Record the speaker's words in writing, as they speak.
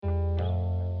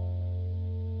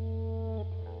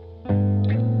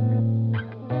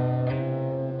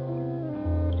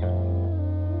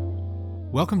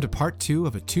Welcome to part 2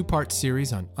 of a 2-part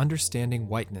series on understanding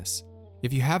whiteness.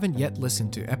 If you haven't yet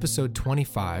listened to episode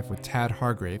 25 with Tad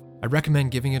Hargrave, I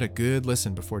recommend giving it a good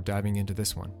listen before diving into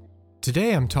this one.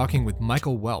 Today I'm talking with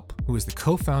Michael Welp, who is the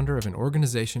co-founder of an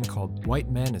organization called White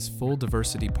Men as Full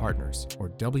Diversity Partners, or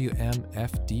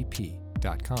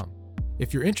WMFDP.com.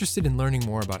 If you're interested in learning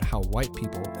more about how white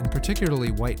people, and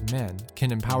particularly white men,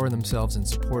 can empower themselves in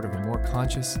support of a more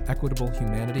conscious, equitable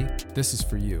humanity, this is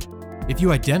for you. If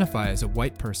you identify as a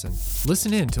white person,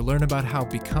 listen in to learn about how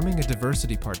becoming a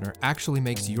diversity partner actually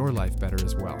makes your life better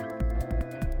as well.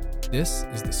 This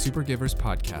is the Supergivers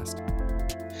podcast.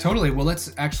 Totally. Well,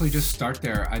 let's actually just start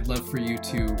there. I'd love for you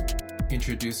to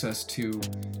introduce us to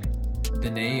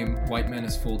the name White Men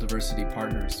as Full Diversity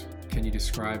Partners. Can you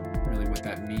describe really what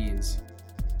that means?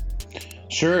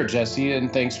 Sure, Jesse,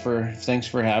 and thanks for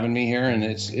having me here. And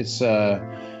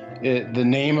the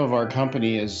name of our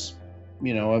company is,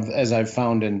 as I've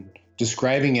found in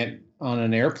describing it on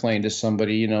an airplane to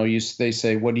somebody, they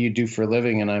say, "What do you do for a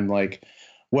living?" And I'm like,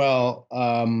 well,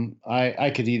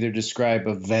 I could either describe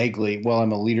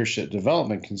I'm a leadership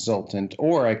development consultant,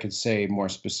 or I could say more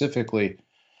specifically,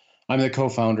 I'm the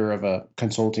co-founder of a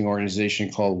consulting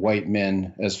organization called White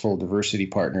Men as Full Diversity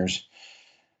Partners.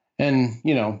 And,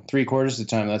 3/4 of the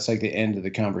time, that's like the end of the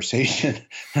conversation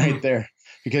right there,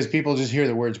 because people just hear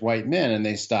the words white men and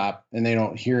they stop and they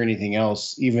don't hear anything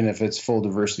else. Even if it's full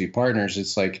diversity partners,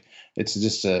 it's like, it's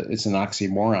an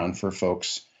oxymoron for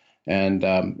folks. And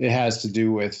it has to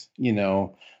do with, the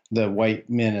white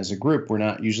men as a group, we're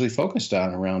not usually focused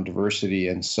on around diversity.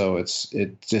 And so it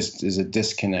just is a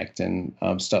disconnect and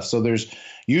stuff. So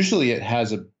it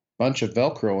has a bunch of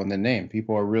Velcro in the name.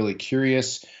 People are really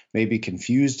curious, maybe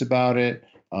confused about it.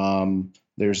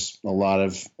 There's a lot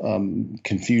of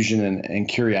confusion and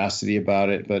curiosity about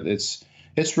it, but it's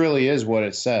really is what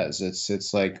it says.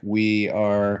 It's like we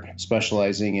are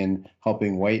specializing in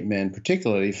helping white men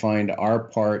particularly find our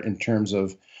part in terms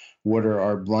of what are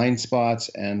our blind spots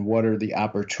and what are the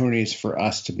opportunities for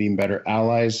us to be better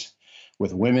allies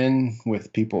with women,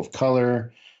 with people of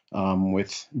color,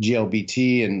 with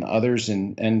GLBT and others,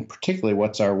 and particularly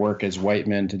what's our work as white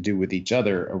men to do with each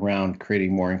other around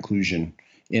creating more inclusion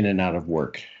in and out of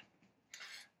work.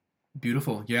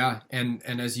 Beautiful. Yeah. And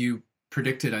as you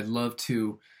predicted, I'd love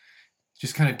to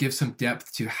just kind of give some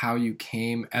depth to how you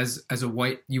came as a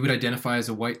white, you would identify as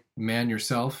a white man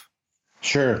yourself.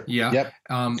 Sure. Yeah. Yep.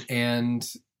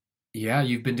 And yeah,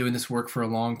 you've been doing this work for a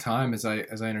long time, as I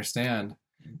understand.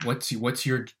 What's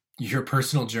your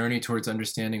personal journey towards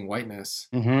understanding whiteness?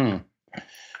 Mm-hmm.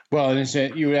 Well,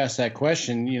 and you asked that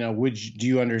question, do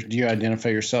you identify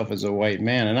yourself as a white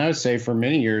man? And I would say for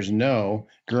many years, no,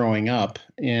 growing up.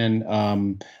 And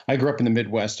I grew up in the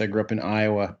Midwest. I grew up in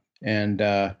Iowa, and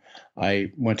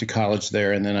I went to college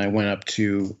there. And then I went up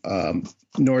to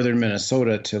northern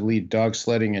Minnesota to lead dog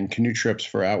sledding and canoe trips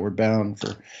for Outward Bound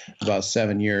for about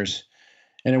 7 years.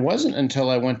 And it wasn't until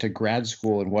I went to grad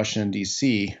school in Washington,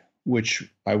 D.C., which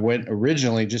I went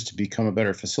originally just to become a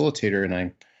better facilitator.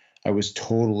 And I was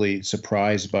totally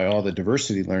surprised by all the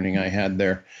diversity learning I had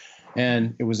there.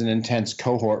 And it was an intense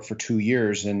cohort for 2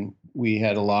 years. And we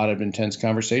had a lot of intense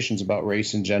conversations about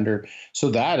race and gender. So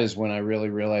that is when I really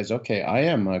realized, okay, I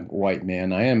am a white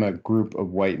man. I am a group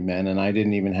of white men. And I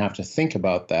didn't even have to think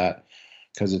about that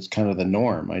because it's kind of the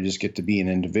norm. I just get to be an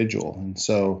individual. And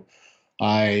so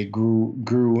I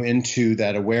grew into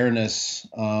that awareness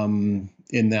in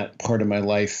that part of my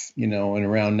life, in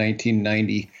around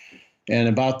 1990. And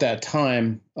about that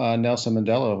time, Nelson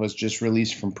Mandela was just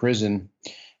released from prison.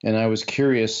 And I was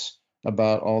curious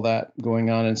about all that going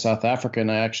on in South Africa.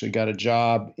 And I actually got a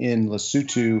job in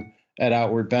Lesotho at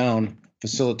Outward Bound,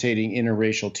 facilitating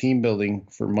interracial team building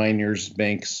for miners,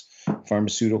 banks,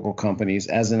 pharmaceutical companies.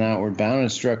 As an Outward Bound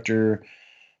instructor,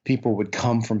 people would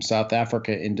come from South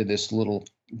Africa into this little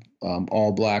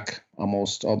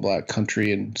almost all black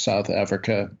country in South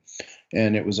Africa.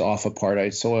 And it was off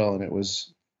apartheid soil. And it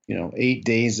was 8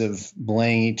 days of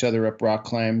laying each other up rock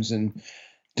climbs and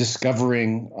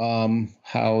discovering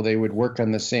how they would work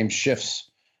on the same shifts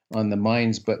on the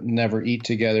mines, but never eat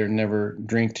together, never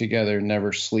drink together,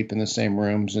 never sleep in the same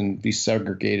rooms, and be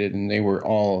segregated. And they were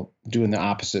all doing the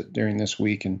opposite during this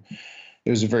week. And it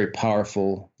was a very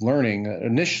powerful learning.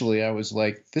 Initially, I was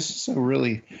like, this is a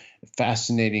really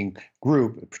fascinating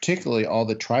group, particularly all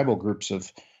the tribal groups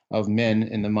of men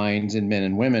in the mines and men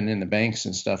and women in the banks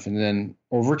and stuff. And then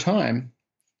over time,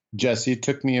 Jesse, it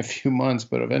took me a few months,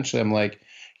 but eventually I'm like,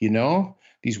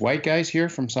 these white guys here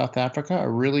from South Africa are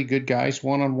really good guys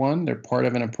one-on-one. They're part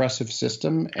of an oppressive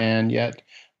system, and yet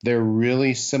they're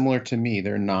really similar to me.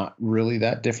 They're not really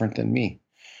that different than me.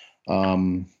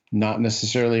 not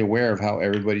necessarily aware of how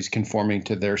everybody's conforming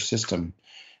to their system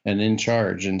and in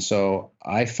charge. And so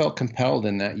I felt compelled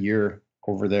in that year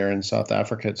over there in South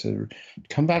Africa to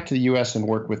come back to the U.S. and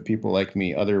work with people like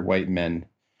me, other white men.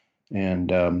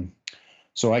 And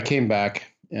so I came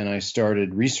back and I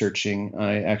started researching.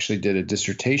 I actually did a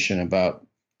dissertation about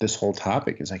this whole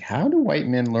topic. It's like, how do white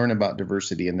men learn about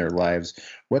diversity in their lives?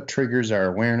 What triggers our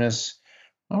awareness?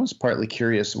 I was partly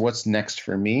curious, what's next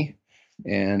for me?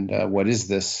 And what is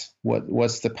this?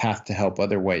 What's the path to help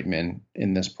other white men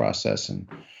in this process? And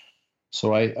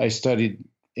so I studied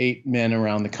 8 men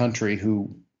around the country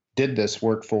who did this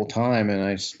work full time. And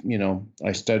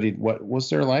I studied what was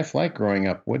their life like growing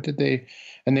up? What did they,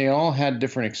 and they all had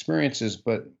different experiences.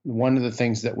 But one of the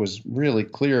things that was really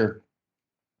clear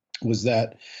was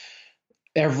that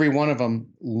every one of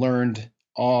them learned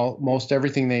almost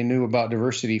everything they knew about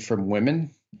diversity from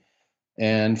women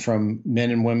and from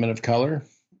men and women of color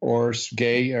or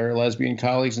gay or lesbian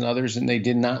colleagues and others. And they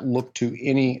did not look to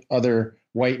any other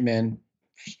white men,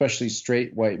 especially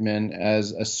straight white men,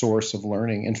 as a source of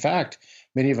learning. In fact,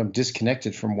 many of them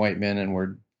disconnected from white men and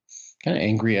were kind of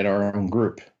angry at our own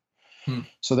group.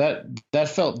 So that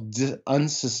felt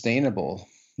unsustainable,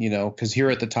 because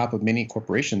here at the top of many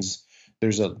corporations,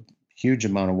 there's a huge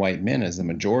amount of white men as the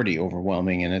majority,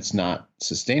 overwhelming, and it's not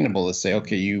sustainable to say,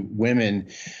 okay, you women,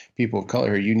 people of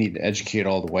color, you need to educate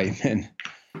all the white men.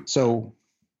 So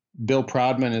Bill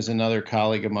Proudman is another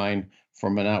colleague of mine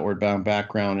from an outward bound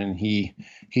background, and he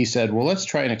said, well, let's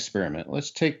try an experiment.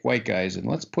 Let's take white guys and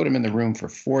let's put them in the room for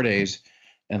 4 days,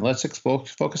 and let's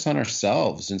focus on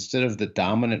ourselves instead of the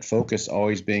dominant focus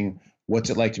always being, what's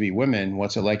it like to be women?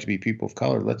 What's it like to be people of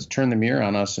color? Let's turn the mirror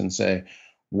on us and say,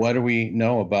 what do we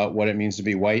know about what it means to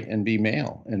be white and be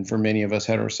male? And for many of us,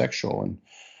 heterosexual. And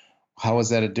how is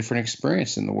that a different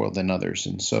experience in the world than others?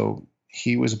 And so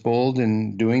he was bold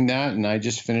in doing that. And I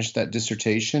just finished that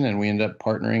dissertation, and we ended up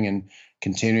partnering and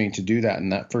continuing to do that.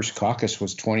 And that first caucus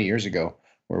was 20 years ago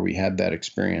where we had that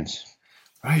experience.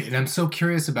 Right. And I'm so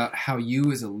curious about how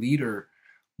you as a leader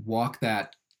walk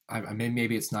that. I mean,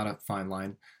 maybe it's not a fine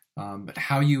line, but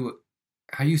how you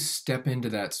step into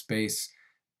that space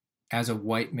as a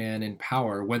white man in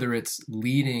power, whether it's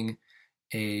leading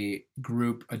a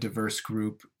diverse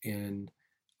group in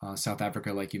South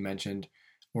Africa, like you mentioned,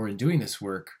 or in doing this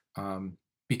work.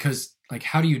 Because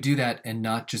how do you do that and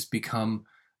not just become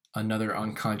another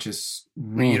unconscious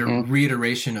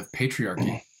reiteration of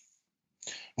patriarchy?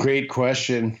 Great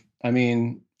question. I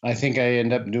mean, I think I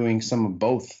end up doing some of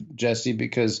both, Jesse,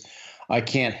 because I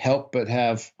can't help but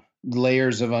have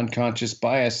layers of unconscious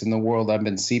bias in the world I've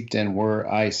been seeped in, where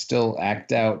I still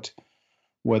act out,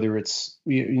 whether it's,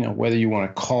 whether you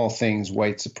want to call things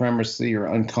white supremacy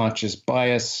or unconscious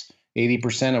bias.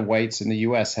 80% of whites in the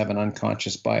U.S. have an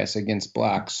unconscious bias against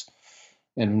blacks,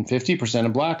 and 50%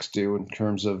 of blacks do, in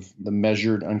terms of the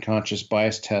measured unconscious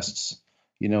bias tests,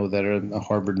 that are the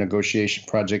Harvard Negotiation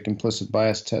Project implicit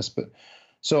bias test. But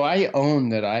so I own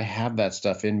that I have that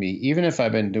stuff in me, even if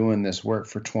I've been doing this work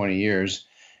for 20 years.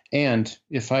 And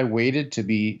if I waited to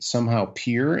be somehow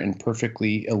pure and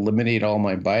perfectly eliminate all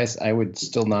my bias, I would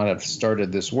still not have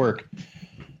started this work.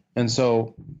 And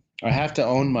so I have to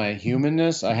own my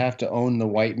humanness. I have to own the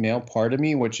white male part of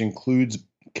me, which includes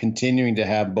continuing to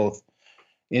have both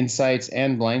insights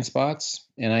and blind spots.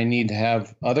 And I need to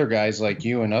have other guys like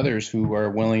you and others who are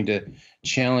willing to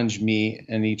challenge me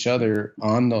and each other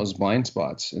on those blind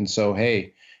spots. And so,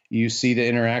 hey, you see the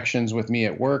interactions with me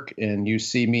at work and you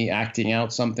see me acting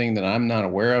out something that I'm not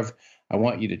aware of, I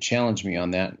want you to challenge me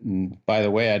on that. And by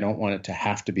the way, I don't want it to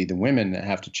have to be the women that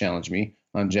have to challenge me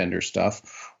on gender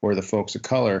stuff or the folks of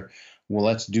color. Well,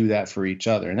 let's do that for each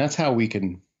other. And that's how we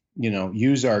can,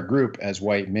 use our group as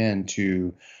white men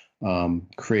to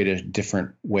create a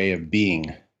different way of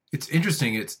being. It's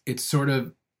interesting. It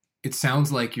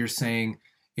sounds like you're saying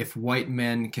if white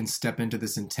men can step into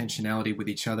this intentionality with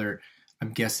each other,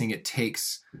 I'm guessing it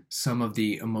takes some of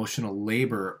the emotional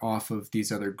labor off of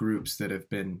these other groups that have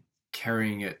been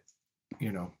carrying it,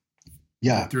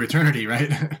 through eternity,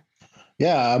 right?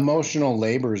 Yeah, emotional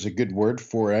labor is a good word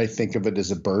for it. I think of it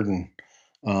as a burden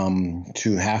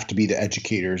to have to be the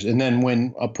educators. And then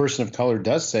when a person of color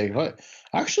does say,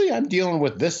 actually, I'm dealing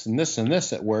with this and this and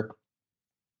this at work,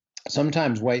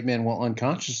 sometimes white men will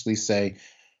unconsciously say,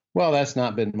 well, that's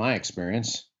not been my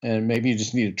experience, and maybe you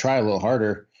just need to try a little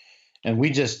harder. And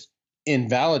we just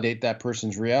invalidate that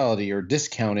person's reality or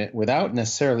discount it without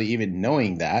necessarily even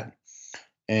knowing that.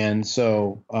 And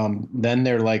so then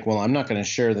they're like, well, I'm not going to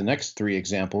share the next 3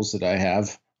 examples that I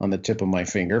have on the tip of my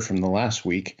finger from the last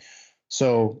week.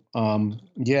 So,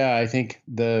 I think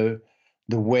the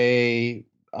way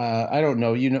I don't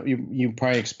know. You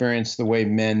probably experience the way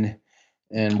men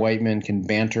and white men can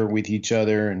banter with each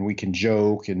other, and we can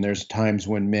joke. And there's times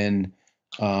when men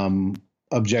um,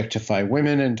 objectify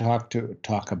women and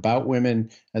talk about women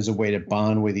as a way to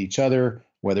bond with each other,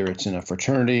 whether it's in a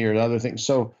fraternity or other things.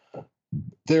 So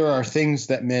there are things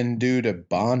that men do to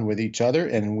bond with each other,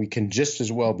 and we can just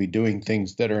as well be doing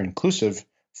things that are inclusive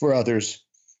for others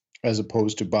as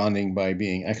opposed to bonding by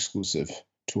being exclusive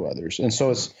to others. And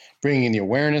so it's bringing the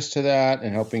awareness to that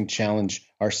and helping challenge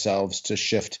ourselves to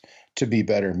shift to be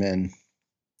better men.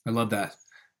 I love that.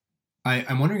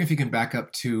 I'm wondering if you can back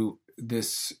up to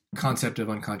this concept of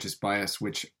unconscious bias,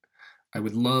 which I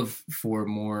would love for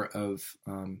more of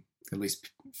at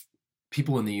least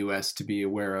people in the U.S. to be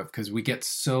aware of, because we get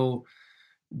so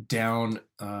down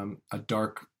a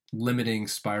dark limiting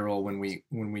spiral when we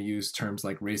use terms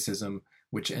like racism,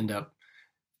 which end up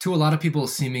to a lot of people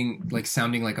sounding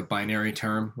like a binary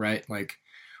term, right? Like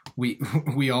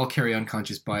we all carry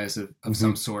unconscious bias of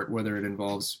some sort, whether it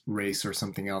involves race or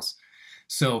something else.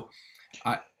 So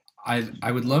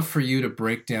I would love for you to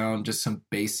break down just some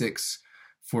basics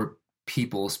for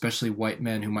people, especially white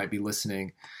men who might be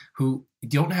listening, who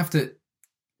don't have to,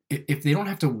 if they don't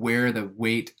have to wear the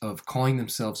weight of calling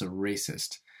themselves a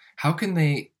racist, how can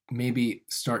they maybe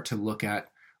start to look at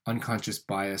unconscious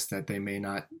bias that they may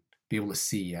not be able to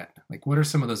see yet? Like, what are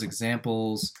some of those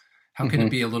examples? How can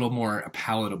it be a little more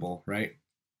palatable, right?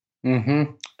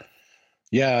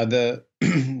 Yeah, the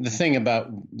the thing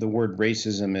about the word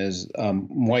racism is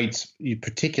whites you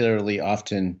particularly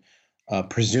often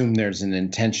presume there's an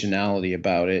intentionality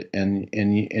about it,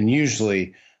 and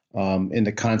usually in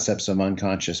the concepts of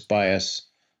unconscious bias,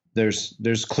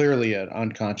 there's clearly an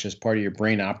unconscious part of your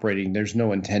brain operating. There's no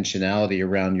intentionality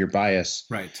around your bias,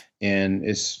 Right? and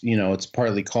it's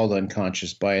partly called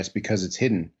unconscious bias because it's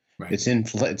hidden. Right. It's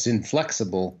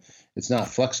inflexible. It's not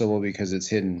flexible because it's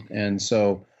hidden, and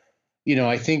so.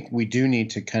 I think we do need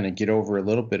to kind of get over a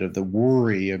little bit of the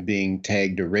worry of being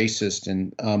tagged a racist.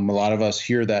 And a lot of us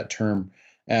hear that term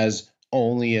as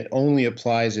it only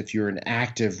applies if you're an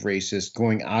active racist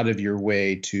going out of your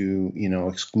way to,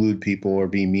 exclude people or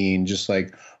be mean, just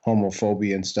like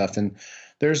homophobia and stuff. And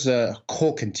there's a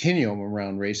whole continuum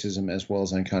around racism as well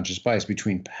as unconscious bias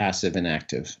between passive and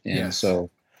active. And Yes. So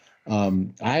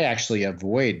I actually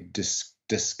avoid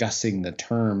discussing the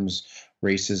terms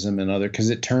racism and other,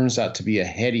 because it turns out to be a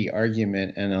heady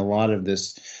argument, and a lot of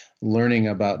this learning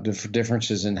about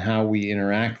differences in how we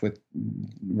interact with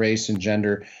race and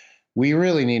gender, we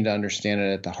really need to understand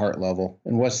it at the heart level.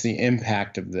 And what's the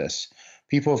impact of this?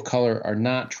 People of color are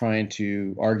not trying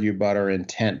to argue about our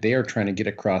intent. They are trying to get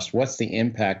across what's the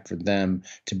impact for them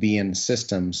to be in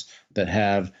systems that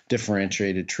have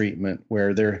differentiated treatment,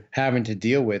 where they're having to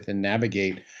deal with and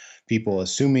navigate people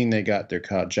assuming they got their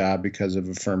job because of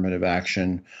affirmative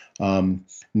action,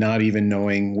 not even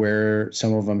knowing where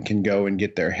some of them can go and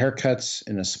get their haircuts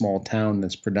in a small town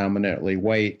that's predominantly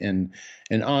white, and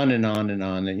on and on and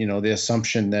on. And, the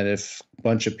assumption that if a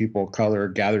bunch of people of color are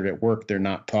gathered at work, they're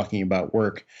not talking about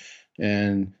work.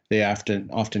 And they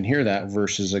often hear that,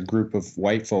 versus a group of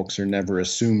white folks are never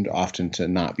assumed often to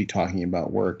not be talking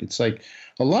about work. It's like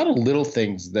a lot of little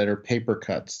things that are paper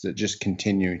cuts that just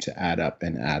continue to add up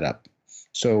and add up.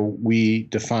 So we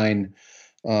define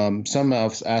some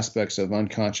aspects of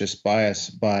unconscious bias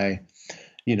by,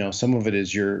 some of it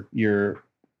is your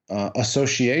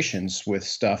associations with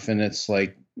stuff. And it's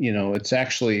like, it's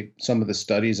actually some of the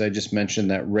studies I just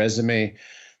mentioned, that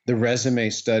the resume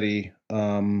study,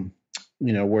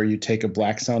 where you take a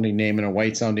black sounding name and a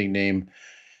white sounding name,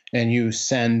 and you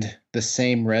send the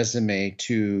same resume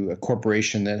to a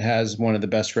corporation that has one of the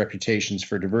best reputations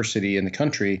for diversity in the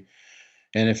country.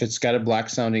 And if it's got a black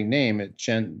sounding name, it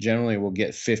generally will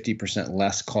get 50%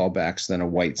 less callbacks than a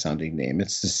white sounding name.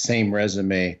 It's the same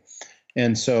resume.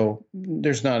 And so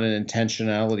there's not an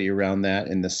intentionality around that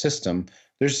in the system.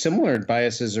 There's similar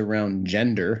biases around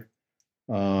gender.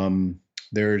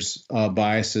 There's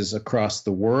biases across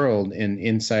the world in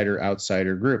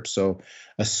insider-outsider groups. So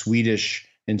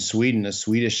in Sweden, a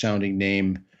Swedish sounding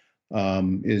name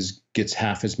gets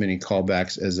half as many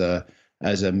callbacks as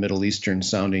a Middle Eastern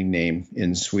sounding name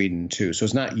in Sweden too. So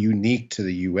it's not unique to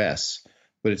the U.S.,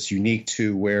 but it's unique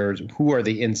to who are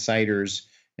the insiders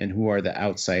and who are the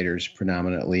outsiders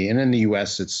predominantly. And in the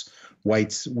U.S., it's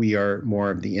whites. We are more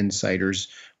of the insiders.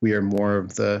 We are more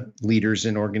of the leaders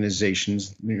in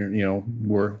organizations,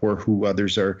 we're who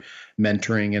others are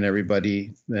mentoring, and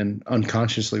everybody. And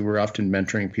unconsciously, we're often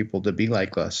mentoring people to be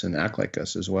like us and act like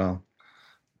us as well.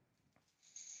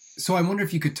 So I wonder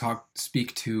if you could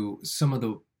speak to some of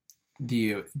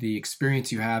the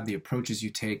experience you have, the approaches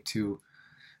you take to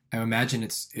I imagine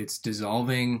it's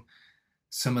dissolving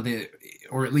some of the,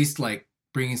 or at least like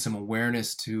bringing some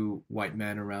awareness to white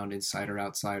men around insider,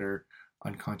 outsider,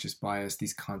 unconscious bias,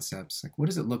 these concepts. Like, what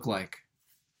does it look like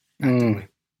actively?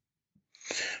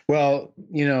 Well,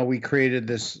 we created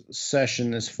this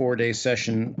session, this 4-day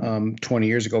session 20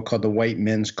 years ago called the White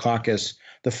Men's Caucus,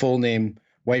 the full name,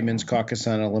 White Men's Caucus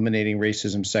on Eliminating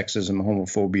Racism, Sexism,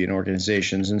 Homophobia in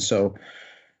Organizations. And so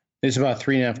it's about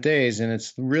 3.5 days, and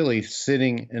it's really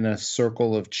sitting in a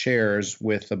circle of chairs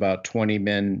with about 20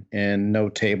 men and no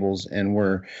tables. And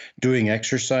we're doing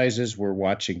exercises, we're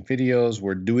watching videos,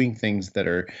 we're doing things that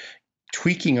are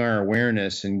tweaking our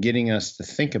awareness and getting us to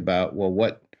think about, well,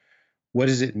 what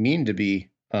does it mean to be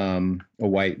a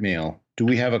white male? Do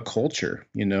we have a culture?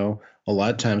 A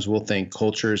lot of times we'll think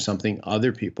culture is something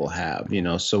other people have,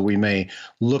 so we may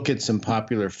look at some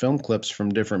popular film clips from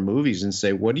different movies and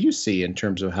say, what do you see in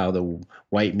terms of how the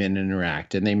white men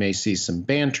interact? And they may see some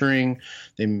bantering.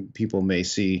 People may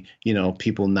see,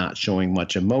 people not showing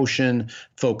much emotion,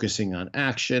 focusing on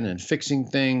action and fixing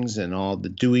things and all the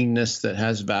doingness that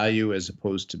has value as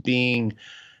opposed to being.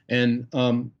 And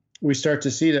we start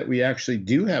to see that we actually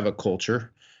do have a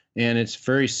culture, and it's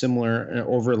very similar,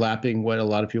 overlapping what a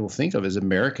lot of people think of as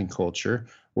American culture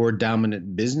or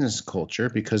dominant business culture,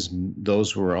 because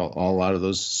those were a lot of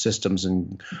those systems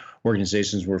and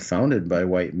organizations were founded by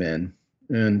white men.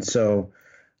 And so,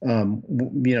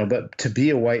 but to be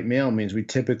a white male means we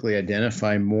typically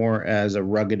identify more as a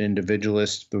rugged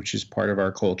individualist, which is part of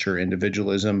our culture,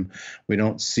 individualism. We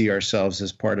don't see ourselves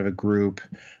as part of a group.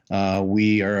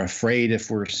 We are afraid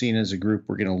if we're seen as a group,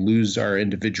 we're going to lose our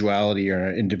individuality or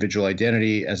our individual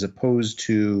identity, as opposed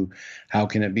to how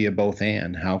can it be a both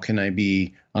and? How can I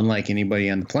be unlike anybody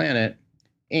on the planet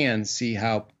and see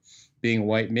how being a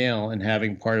white male and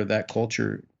having part of that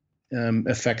culture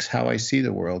affects how I see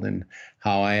the world and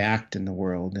how I act in the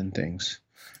world and things.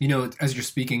 As you're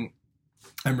speaking,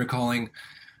 I'm recalling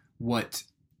what,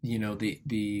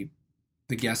 the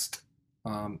guest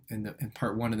in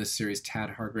part one of this series,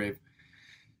 Tad Hargrave,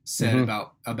 said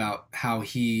about how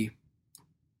he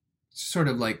sort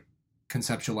of like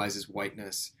conceptualizes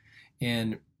whiteness.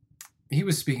 And he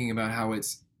was speaking about how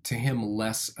it's to him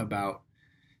less about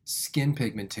skin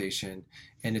pigmentation,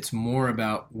 and it's more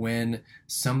about when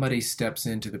somebody steps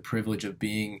into the privilege of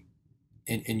being,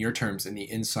 in your terms, in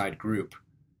the inside group.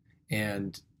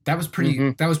 And that was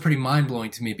pretty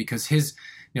mind-blowing to me, because his,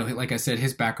 like I said,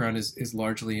 his background is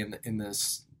largely in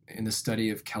the study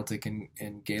of Celtic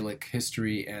and Gaelic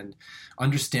history, and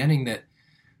understanding that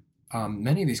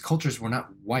many of these cultures were not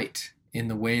white in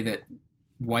the way that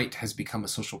white has become a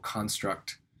social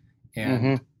construct.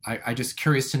 And I just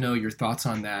curious to know your thoughts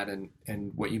on that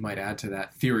and what you might add to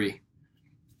that theory.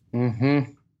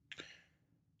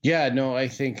 Yeah, no, I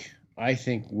think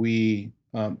we,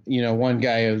 one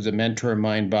guy who was a mentor of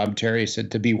mine, Bob Terry,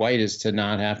 said to be white is to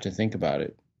not have to think about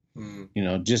it.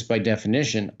 Just by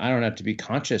definition, I don't have to be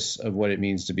conscious of what it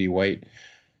means to be white.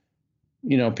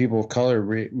 People of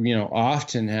color,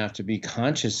 often have to be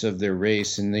conscious of their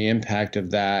race and the impact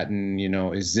of that. And,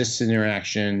 is this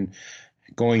interaction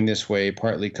going this way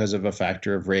partly because of a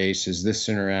factor of race? Is this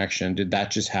interaction, did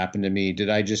that just happen to me? Did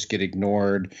I just get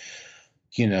ignored?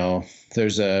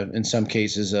 There's in some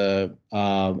cases, a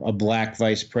black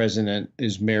vice president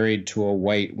is married to a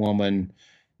white woman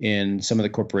in some of the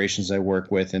corporations I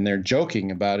work with, and they're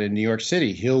joking about in New York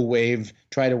City, he'll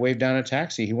try to wave down a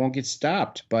taxi. He won't get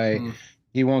stopped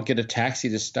he won't get a taxi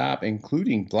to stop,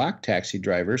 including black taxi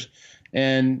drivers.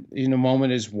 And in a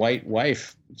moment, his white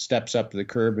wife steps up to the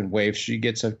curb and waves. She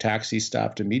gets a taxi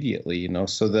stopped immediately,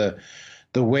 So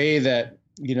the way that,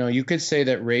 you could say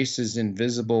that race is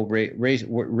invisible.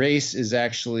 Race is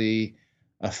actually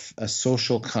a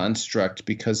social construct,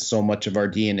 because so much of our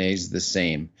DNA is the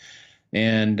same.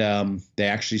 And they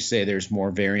actually say there's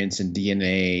more variance in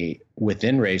DNA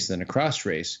within race than across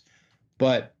race.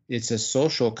 But it's a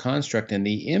social construct, and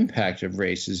the impact of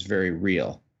race is very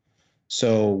real.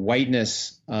 So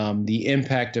whiteness, the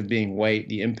impact of being white,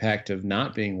 the impact of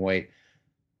not being white,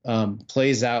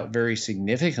 plays out very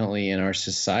significantly in our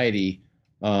society.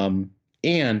 And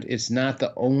it's not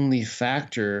the only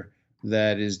factor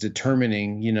that is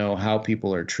determining, how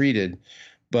people are treated.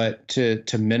 But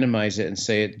to minimize it and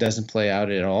say it doesn't play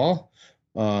out at all,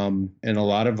 and a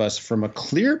lot of us from a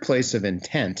clear place of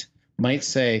intent might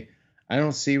say, I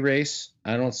don't see race,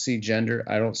 I don't see gender,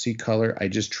 I don't see color, I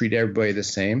just treat everybody the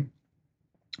same.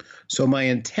 So my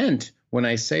intent when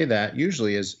I say that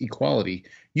usually is equality.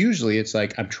 Usually it's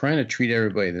like I'm trying to treat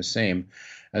everybody the same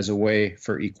as a way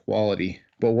for equality.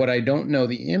 But what I don't know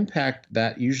the impact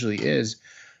that usually is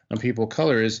on people of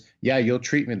color is, yeah, you'll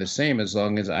treat me the same as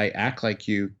long as I act like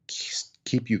you,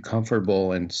 keep you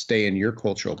comfortable and stay in your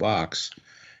cultural box.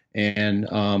 And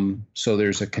so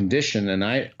there's a condition, and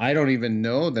I don't even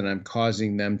know that I'm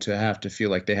causing them to have to feel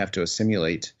like they have to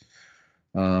assimilate.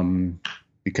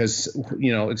 Because,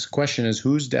 it's the question is,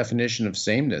 whose definition of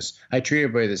sameness? I treat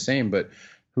everybody the same, but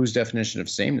whose definition of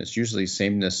sameness? Usually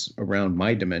sameness around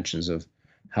my dimensions of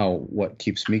what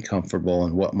keeps me comfortable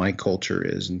and what my culture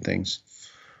is and things.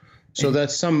 So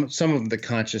that's some of the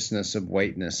consciousness of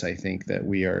whiteness, I think, that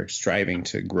we are striving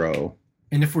to grow.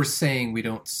 And if we're saying we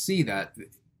don't see that,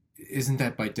 isn't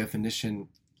that by definition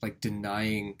like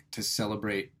denying to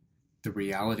celebrate the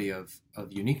reality of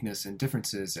uniqueness and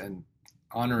differences and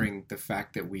honoring the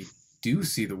fact that we do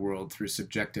see the world through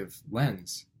subjective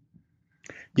lens?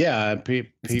 Yeah,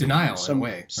 it's denial in a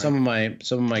way. Right? Some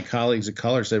of my colleagues of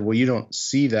color said, "Well, you don't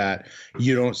see that.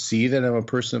 You don't see that I'm a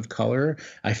person of color.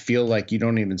 I feel like you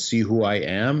don't even see who I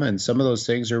am, and some of those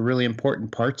things are really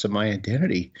important parts of my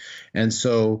identity." And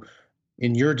so,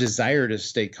 in your desire to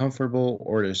stay comfortable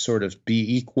or to sort of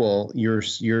be equal,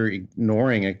 you're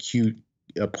ignoring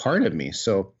a part of me.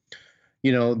 So,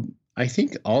 I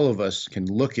think all of us can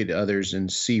look at others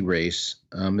and see race.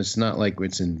 It's not like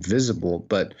it's invisible,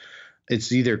 but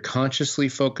it's either consciously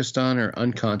focused on or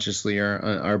unconsciously.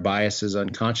 Our biases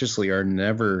unconsciously are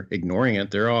never ignoring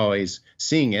it. They're always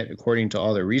seeing it, according to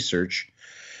all the research.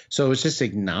 So it's just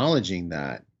acknowledging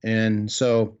that. And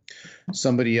so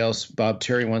somebody else, Bob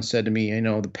Terry, once said to me,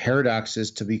 the paradox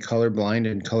is to be colorblind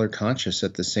and color conscious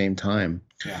at the same time.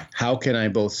 Yeah. How can I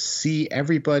both see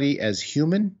everybody as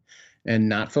human and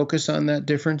not focus on that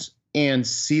difference, and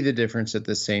see the difference at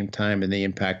the same time and the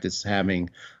impact it's having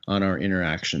on our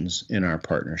interactions in our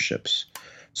partnerships?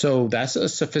 So that's a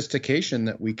sophistication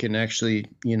that we can actually,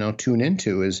 tune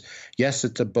into is, yes,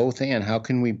 it's a both and. How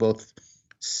can we both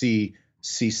see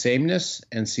sameness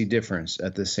and see difference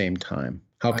at the same time?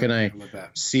 How can I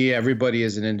see everybody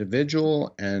as an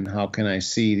individual, and how can I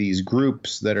see these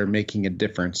groups that are making a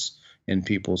difference in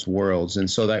people's worlds? And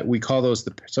so that we call those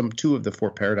two of the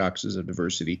four paradoxes of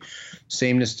diversity: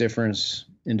 sameness, difference,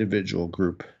 individual,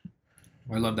 group.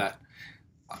 I love that.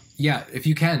 Yeah, if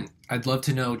you can, I'd love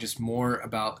to know just more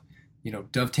about,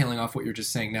 dovetailing off what you're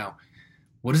just saying now.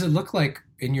 What does it look like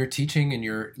in your teaching and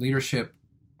your leadership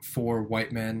for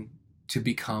white men to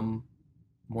become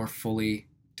more fully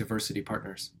diversity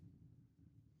partners?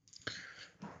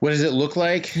 What does it look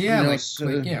like? Yeah,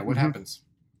 what happens?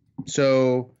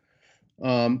 So,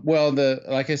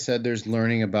 like I said, there's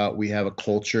learning about, we have a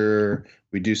culture.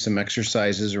 We do some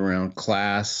exercises around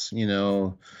class,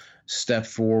 step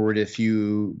forward if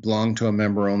you belong to a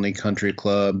member-only country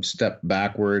club, step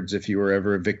backwards if you were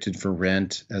ever evicted for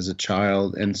rent as a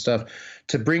child, and stuff,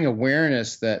 to bring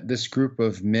awareness that this group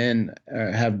of men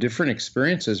have different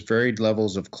experiences, varied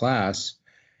levels of class.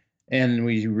 And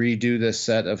we redo the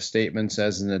set of statements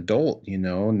as an adult.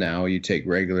 Now you take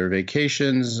regular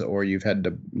vacations, or you've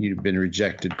been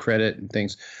rejected credit and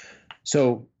things.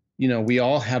 So, we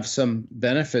all have some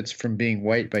benefits from being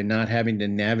white by not having to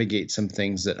navigate some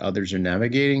things that others are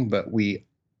navigating. But the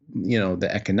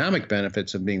economic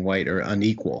benefits of being white are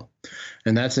unequal.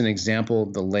 And that's an example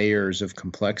of the layers of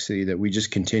complexity that we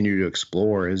just continue to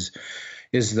explore. Is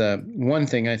the one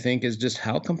thing I think is just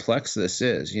how complex this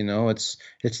is.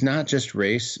 It's not just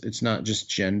race, it's not just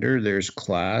gender. There's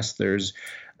class, there's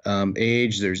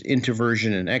age, there's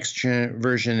introversion and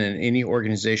extroversion in any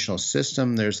organizational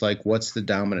system. There's what's the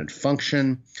dominant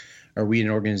function? Are we an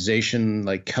organization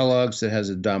like Kellogg's that has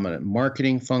a dominant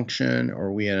marketing function? Or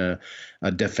are we in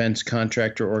a defense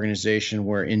contractor organization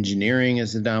where engineering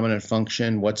is the dominant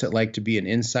function? What's it like to be an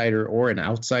insider or an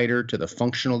outsider to the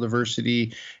functional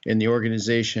diversity in the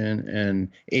organization?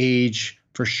 And age,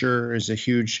 for sure, is a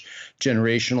huge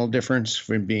generational difference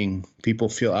from people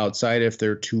feel outside if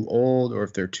they're too old, or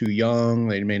if they're too young,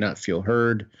 they may not feel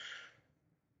heard.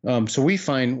 So we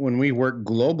find when we work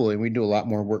globally, and we do a lot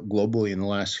more work globally in the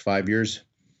last 5 years,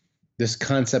 this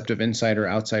concept of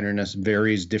insider-outsiderness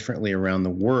varies differently around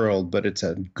the world, but it's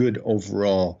a good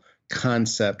overall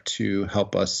concept to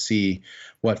help us see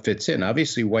what fits in.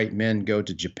 Obviously, white men go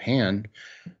to Japan.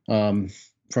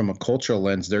 From a cultural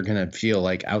lens, they're going to feel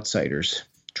like outsiders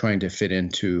trying to fit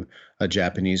into a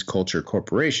Japanese culture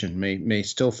corporation. May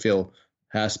still feel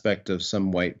aspect of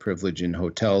some white privilege in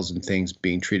hotels and things,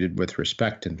 being treated with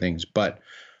respect and things, but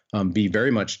be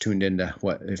very much tuned into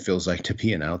what it feels like to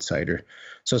be an outsider.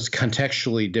 So it's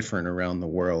contextually different around the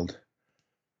world.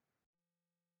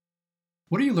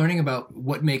 What are you learning about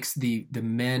what makes the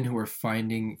men who are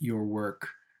finding your work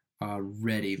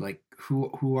ready? Like,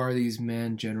 who are these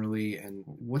men generally, and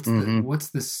what's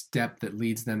the step that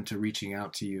leads them to reaching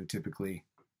out to you typically?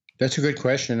 That's a good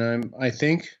question. I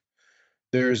think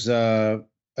there's a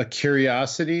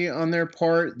curiosity on their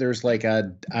part. There's like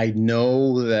I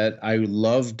know that I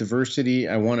love diversity.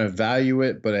 I want to value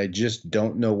it, but I just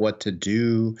don't know what to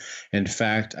do. In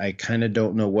fact, I kind of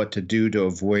don't know what to do to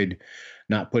avoid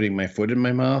not putting my foot in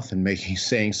my mouth and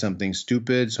saying something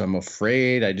stupid. So I'm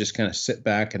afraid. I just kind of sit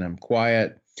back and I'm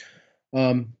quiet.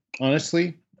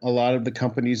 Honestly, a lot of the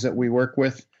companies that we work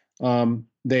with,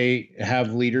 they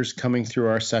have leaders coming through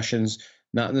our sessions,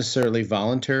 not necessarily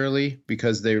voluntarily,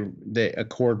 because a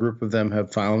core group of them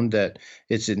have found that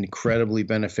it's incredibly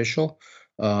beneficial.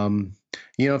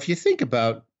 If you think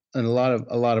about, and a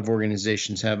lot of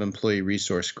organizations have employee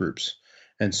resource groups.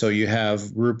 And so you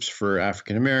have groups for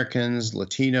African Americans,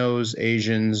 Latinos,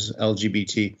 Asians,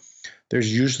 LGBT.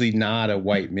 There's usually not a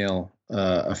white male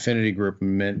affinity group.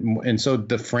 And so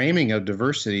the framing of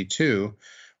diversity too,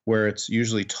 where it's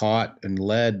usually taught and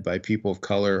led by people of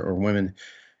color or women,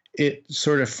 it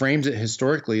sort of frames it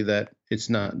historically that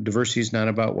diversity is not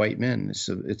about white men.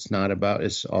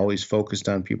 It's always focused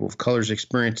on people of color's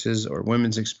experiences or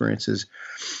women's experiences.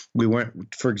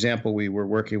 For example, we were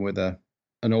working with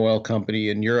an oil company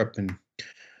in Europe, and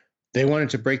they wanted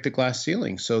to break the glass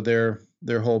ceiling. So their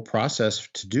whole process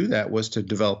to do that was to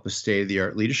develop a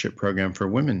state-of-the-art leadership program for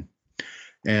women.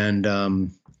 And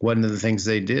one of the things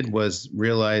they did was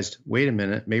realized, wait a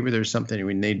minute, maybe there's something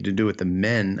we need to do with the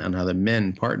men on how the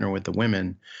men partner with the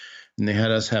women. And they had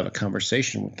us have a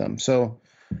conversation with them. So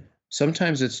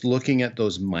sometimes it's looking at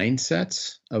those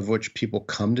mindsets of which people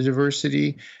come to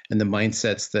diversity, and the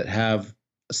mindsets that have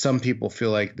some people feel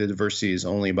like the diversity is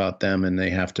only about them and they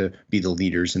have to be the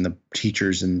leaders and the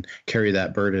teachers and carry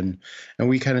that burden. And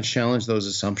we kind of challenge those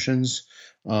assumptions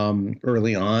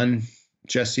early on,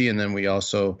 Jesse. And then we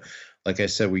also, like I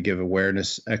said, we give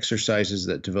awareness exercises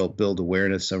that build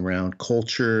awareness around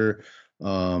culture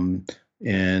and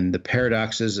the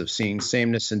paradoxes of seeing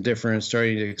sameness and difference,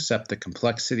 starting to accept the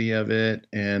complexity of it.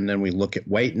 And then we look at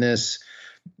whiteness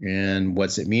and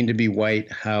what's it mean to be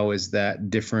white? How is that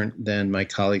different than my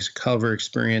colleagues' color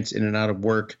experience in and out of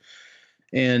work?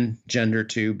 And gender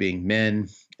too, being men,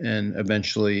 and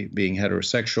eventually being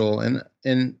heterosexual.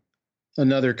 And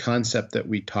another concept that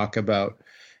we talk about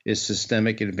is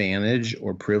systemic advantage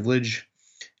or privilege.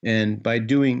 And by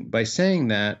saying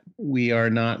that, we are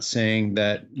not saying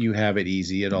that you have it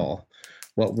easy at all.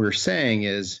 What we're saying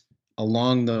is,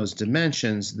 along those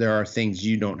dimensions, there are things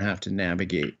you don't have to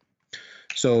navigate.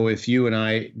 So if you and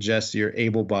I, Jesse, are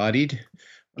able-bodied,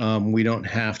 we don't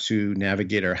have to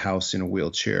navigate our house in a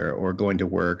wheelchair, or going to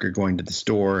work, or going to the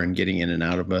store and getting in and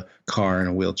out of a car in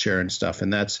a wheelchair and stuff.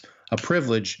 And that's a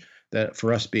privilege that,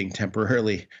 for us being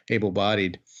temporarily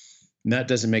able-bodied, that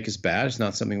doesn't make us bad. It's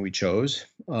not something we chose.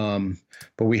 But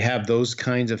we have those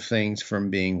kinds of things from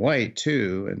being white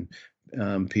too,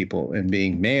 and people, and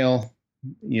being male.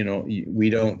 We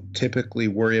don't typically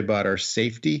worry about our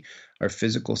safety, our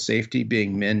physical safety,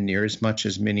 being men near as much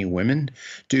as many women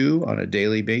do on a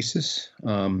daily basis.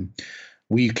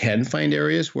 We can find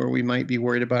areas where we might be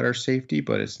worried about our safety,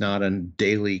 but it's not a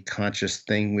daily conscious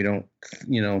thing. We don't,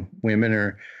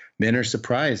 men are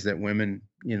surprised that women,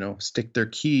 stick their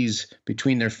keys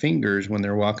between their fingers when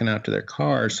they're walking out to their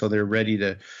car, so they're ready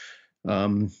to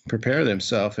prepare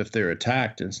themselves if they're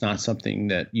attacked. And it's not something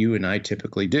that you and I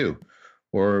typically do,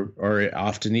 or are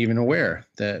often even aware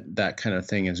that that kind of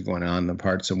thing is going on in the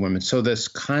parts of women. So this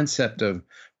concept of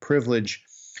privilege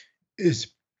is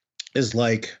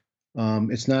like,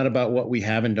 it's not about what we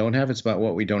have and don't have. It's about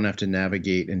what we don't have to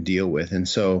navigate and deal with. And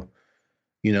so,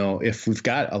 if we've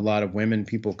got a lot of women,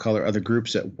 people of color, other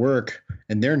groups at work,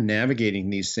 and they're navigating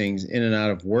these things in and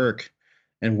out of work,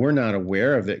 and we're not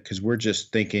aware of it because we're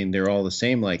just thinking they're all the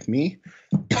same like me,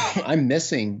 I'm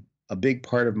missing a big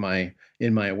part of my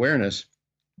awareness,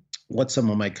 what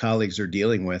some of my colleagues are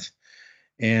dealing with.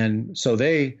 And so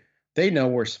they know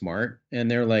we're smart, and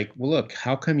they're like, well, look,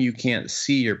 how come you can't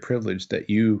see your privilege,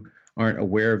 that you aren't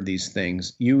aware of these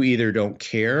things? You either don't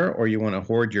care or you want to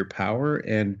hoard your power.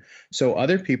 And so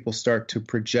other people start to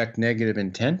project negative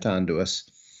intent onto us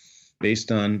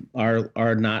based on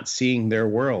our not seeing their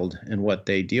world and what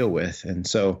they deal with. And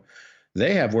so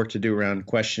they have work to do around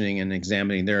questioning and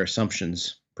examining their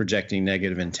assumptions, projecting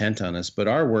negative intent on us. But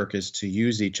our work is to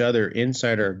use each other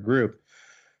inside our group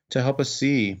to help us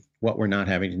see what we're not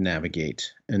having to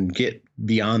navigate and get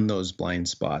beyond those blind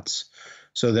spots,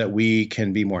 so that we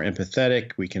can be more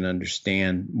empathetic, we can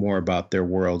understand more about their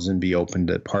worlds and be open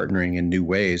to partnering in new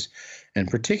ways. And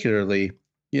particularly,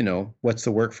 what's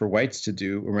the work for whites to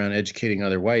do around educating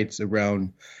other whites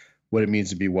around what it means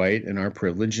to be white and our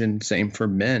privilege, and same for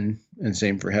men and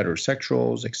same for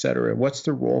heterosexuals, et cetera. What's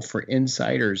the role for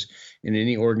insiders in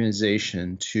any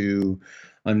organization to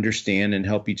understand and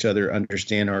help each other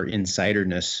understand our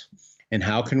insiderness? And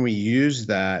how can we use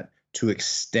that to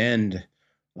extend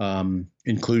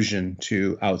inclusion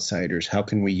to outsiders? How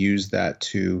can we use that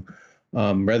to,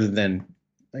 rather than,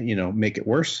 make it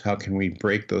worse? How can we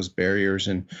break those barriers?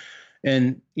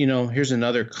 And here's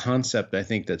another concept I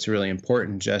think that's really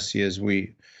important, Jesse, is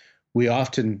we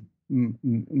often,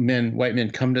 white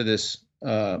men come to this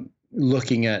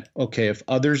looking at, okay, if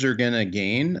others are going to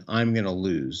gain, I'm going to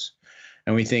lose.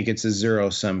 And we think it's a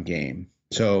zero-sum game.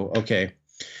 So, okay,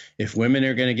 if women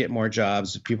are going to get more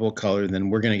jobs, people of color, then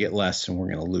we're going to get less and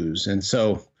we're going to lose. And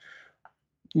so,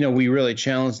 we really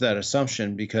challenge that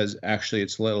assumption, because actually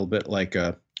it's a little bit like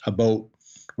a boat.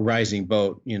 A rising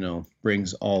boat,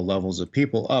 brings all levels of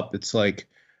people up. It's like,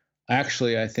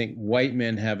 actually, I think white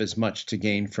men have as much to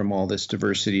gain from all this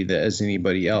diversity as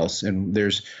anybody else. And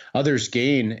there's others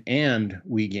gain and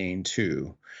we gain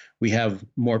too. We have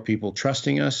more people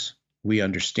trusting us. We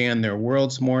understand their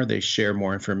worlds more. They share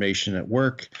more information at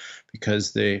work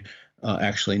because they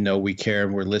actually know we care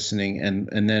and we're listening.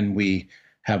 And then we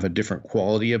have a different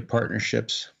quality of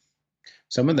partnerships.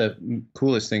 Some of the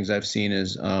coolest things I've seen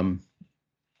is,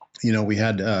 we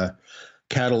had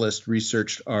Catalyst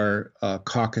researched our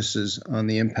caucuses on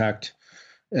the impact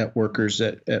at workers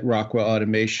at Rockwell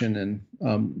Automation,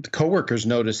 and the coworkers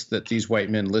noticed that these white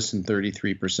men listened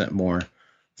 33% more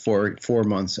for 4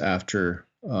 months after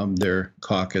their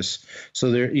caucus.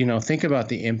 So think about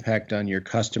the impact on your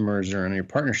customers or on your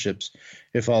partnerships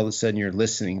if all of a sudden you're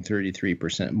listening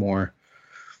 33% more.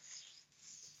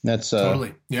 That's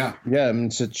totally, yeah.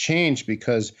 It's a change,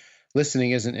 because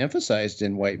listening isn't emphasized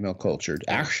in white male culture.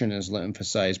 Action is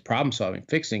emphasized, problem solving,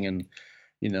 fixing, and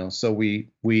so we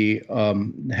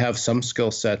have some skill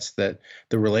sets, that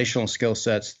the relational skill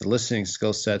sets, the listening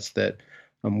skill sets, that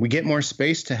we get more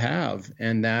space to have,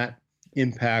 and that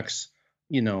impacts.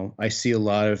 I see a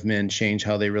lot of men change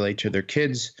how they relate to their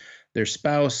kids, their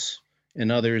spouse, and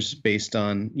others based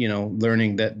on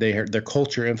learning that their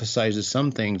culture emphasizes some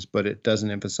things, but it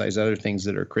doesn't emphasize other things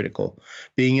that are critical.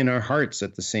 Being in our hearts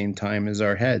at the same time as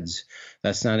our heads,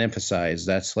 that's not emphasized.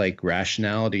 That's like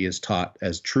rationality is taught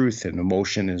as truth, and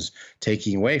emotion is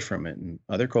taking away from it. And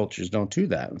other cultures don't do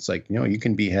that. It's like you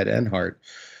can be head and heart.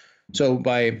 So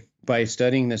by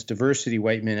studying this diversity,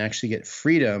 white men actually get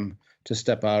freedom to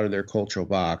step out of their cultural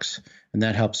box, and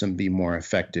that helps them be more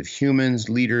effective humans,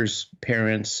 leaders,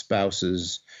 parents,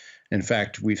 spouses. In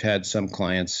fact, we've had some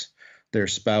clients, their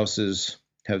spouses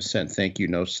have sent thank you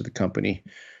notes to the company.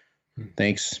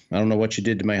 Thanks. I don't know what you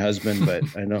did to my husband, but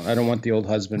I don't want the old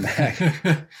husband back.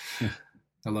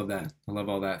 I love that. I love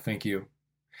all that. Thank you.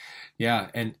 Yeah,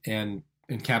 and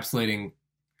encapsulating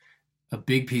a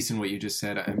big piece in what you just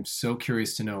said, I'm so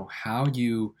curious to know how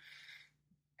you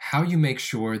make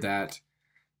sure that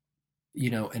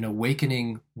an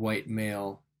awakening white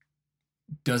male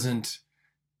doesn't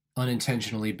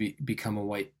unintentionally become a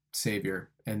white savior,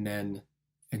 and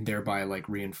thereby like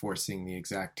reinforcing the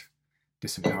exact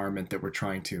disempowerment that we're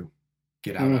trying to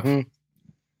get out of.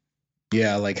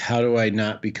 Yeah, like how do I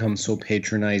not become so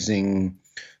patronizing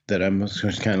that I'm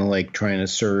just kind of like trying to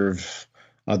serve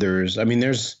others? I mean,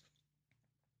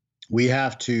 we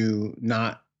have to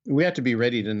be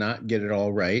ready to not get it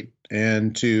all right,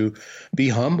 and to be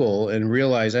humble and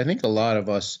realize, I think a lot of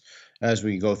us, as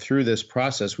we go through this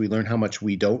process, we learn how much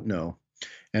we don't know,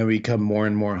 and we become more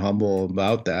and more humble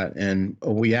about that. And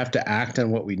we have to act on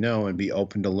what we know and be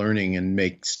open to learning and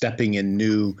stepping in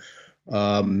new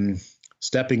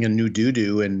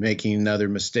doo-doo and making other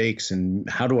mistakes. And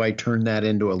how do I turn that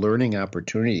into a learning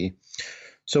opportunity?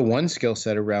 So one skill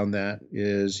set around that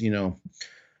is,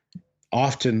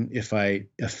 often if I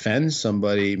offend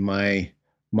somebody,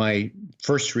 my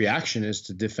first reaction is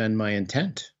to defend my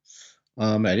intent.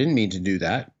 I didn't mean to do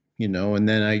that, and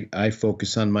then I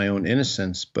focus on my own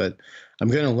innocence. But I'm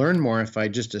going to learn more if I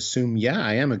just assume,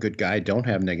 I am a good guy, don't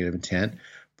have negative intent.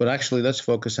 But actually, let's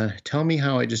focus on, tell me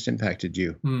how I just impacted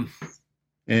you.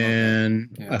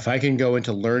 And if I can go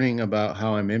into learning about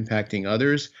how I'm impacting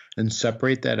others and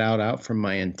separate that out from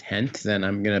my intent, then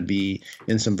I'm going to be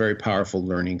in some very powerful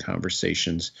learning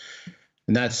conversations.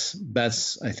 And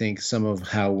that's I think some of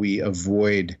how we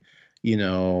avoid,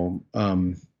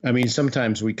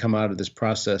 sometimes we come out of this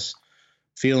process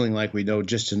feeling like we know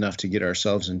just enough to get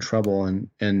ourselves in trouble.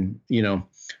 And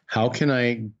how can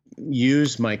I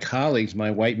use my colleagues,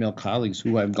 my white male colleagues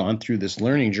who I've gone through this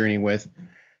learning journey with,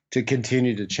 to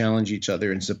continue to challenge each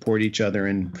other and support each other.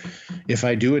 And if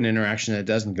I do an interaction that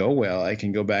doesn't go well, I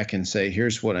can go back and say,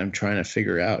 here's what I'm trying to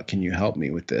figure out. Can you help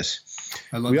me with this?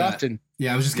 I love that.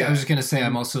 I was just going to say,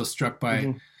 I'm also struck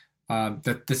by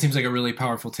that seems like a really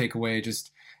powerful takeaway,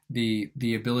 just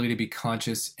the ability to be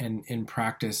conscious and in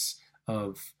practice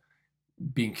of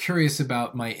being curious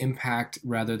about my impact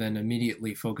rather than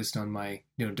immediately focused on my,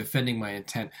 defending my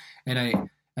intent. And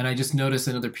I just noticed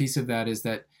another piece of that is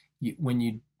that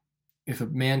if a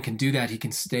man can do that, he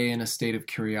can stay in a state of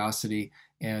curiosity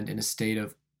and in a state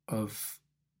of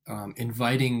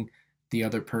inviting the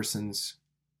other person's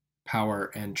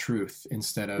power and truth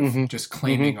instead of just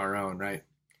claiming our own, right?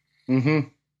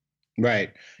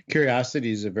 Right.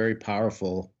 Curiosity is a very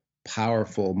powerful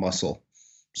muscle.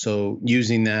 So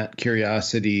using that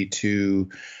curiosity to,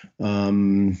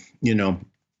 a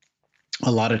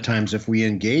lot of times if we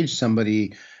engage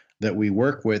somebody that we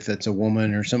work with that's a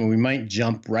woman or someone, we might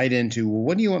jump right into, well,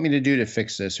 what do you want me to do to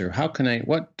fix this? Or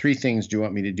what 3 things do you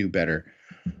want me to do better?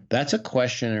 That's a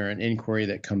question or an inquiry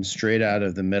that comes straight out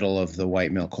of the middle of the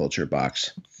white male culture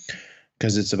box,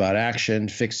 because it's about action,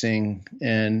 fixing.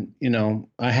 And,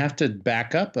 I have to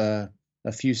back up a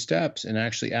few steps and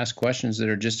actually ask questions that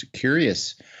are just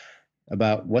curious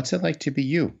about what's it like to be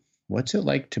you? What's it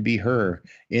like to be her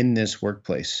in this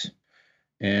workplace?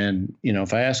 And,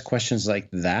 if I ask questions like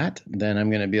that, then I'm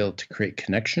going to be able to create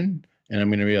connection and I'm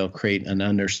going to be able to create an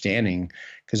understanding,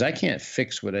 because I can't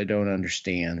fix what I don't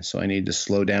understand. So I need to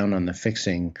slow down on the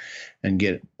fixing and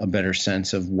get a better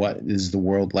sense of what is the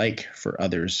world like for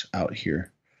others out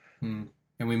here. And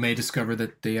we may discover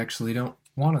that they actually don't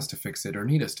want us to fix it or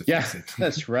need us to fix it.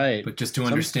 That's right. But just to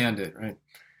understand it, right?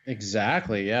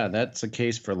 Exactly. Yeah, that's the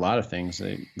case for a lot of things.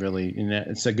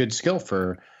 It's a good skill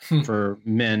for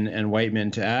men and white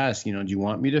men to ask, do you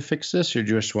want me to fix this or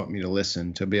do you just want me to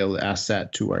listen? To be able to ask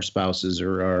that to our spouses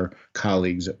or our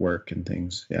colleagues at work and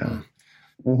things. Yeah.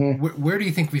 Where do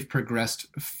you think we've progressed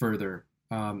further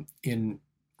in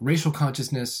racial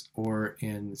consciousness or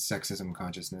in sexism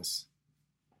consciousness,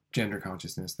 gender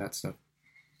consciousness, that stuff?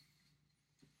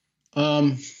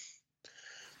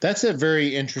 That's a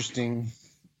very interesting.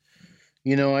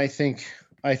 I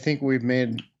think we've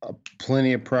made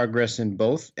plenty of progress in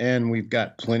both, and we've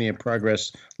got plenty of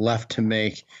progress left to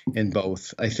make in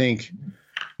both. I think,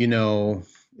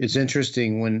 it's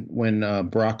interesting when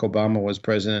Barack Obama was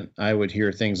president, I would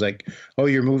hear things like, "Oh,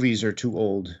 your movies are too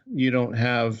old. We don't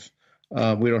have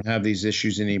these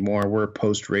issues anymore. We're a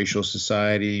post-racial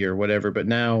society," or whatever. But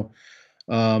now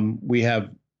we have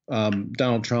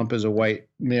Donald Trump as a white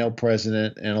male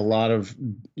president and a lot of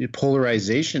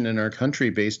polarization in our country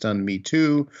based on Me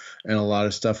Too and a lot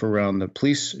of stuff around the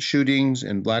police shootings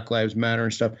and Black Lives Matter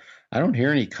and stuff. I don't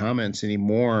hear any comments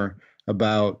anymore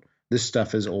about this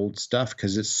stuff is old stuff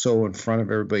because it's so in front of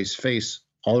everybody's face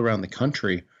all around the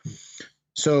country.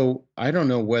 So I don't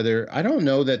know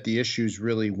that the issues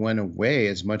really went away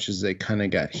as much as they kind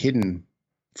of got hidden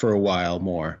for a while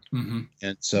more.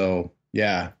 And so,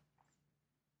 yeah.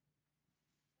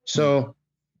 So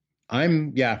I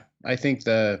think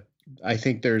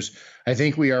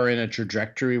we are in a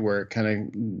trajectory where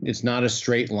it's not a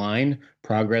straight line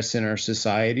progress in our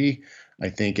society. I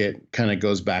think it kind of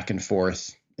goes back and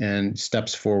forth and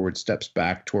steps forward, steps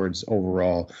back towards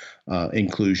overall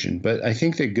inclusion. But I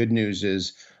think the good news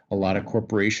is a lot of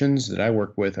corporations that I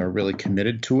work with are really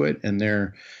committed to it, and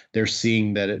they're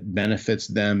seeing that it benefits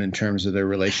them in terms of their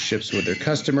relationships with their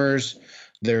customers,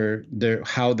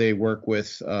 how they work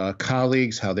with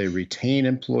colleagues, how they retain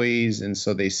employees. And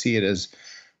so they see it as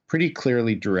pretty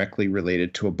clearly directly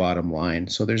related to a bottom line.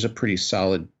 So there's a pretty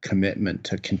solid commitment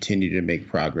to continue to make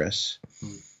progress.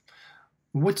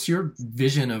 What's your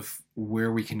vision of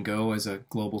where we can go as a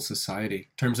global society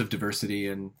in terms of diversity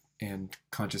and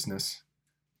consciousness?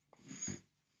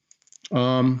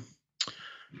 My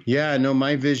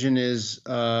vision is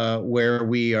where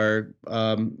we are,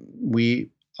 we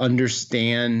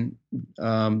understand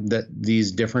that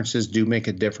these differences do make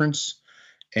a difference.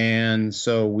 And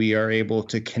so we are able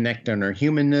to connect on our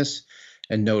humanness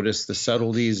and notice the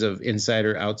subtleties of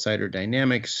insider-outsider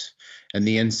dynamics. And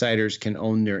the insiders can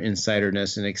own their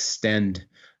insiderness and extend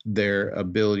their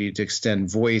ability to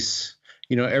extend voice.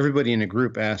 Everybody in a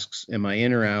group asks, am I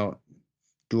in or out?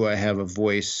 Do I have a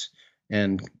voice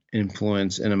and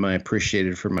influence? And am I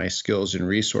appreciated for my skills and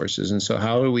resources? And so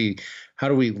how do we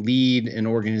lead in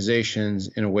organizations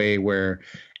in a way where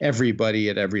everybody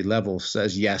at every level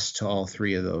says yes to all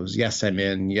 3 of those? Yes, I'm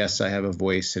in. Yes, I have a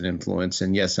voice and influence.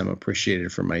 And yes, I'm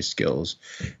appreciated for my skills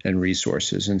and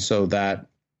resources. And so that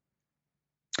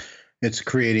It's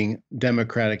creating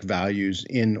democratic values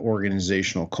in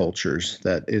organizational cultures.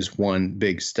 That is one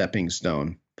big stepping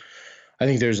stone. I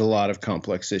think there's a lot of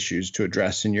complex issues to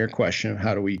address in your question of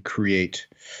how do we create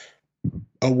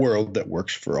a world that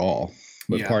works for all.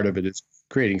 But part of it is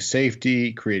creating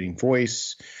safety, creating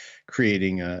voice,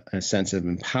 creating a sense of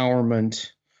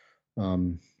empowerment.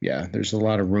 There's a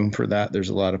lot of room for that. There's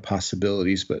a lot of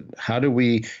possibilities. But how do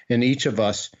we, and each of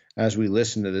us, as we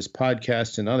listen to this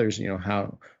podcast and others,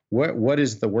 what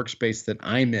is the workspace that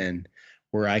I'm in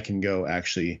where I can go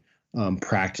actually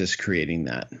practice creating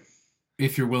that?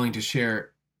 If you're willing to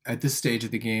share at this stage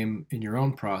of the game in your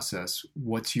own process,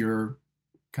 what's your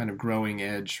kind of growing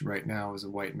edge right now as a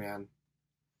white man?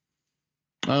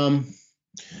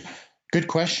 Good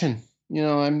question.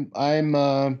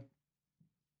 I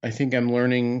think I'm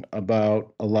learning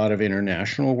about a lot of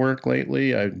international work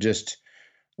lately. I just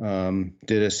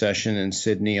did a session in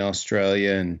Sydney,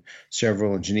 Australia, and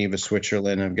several in Geneva,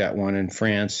 Switzerland. I've got one in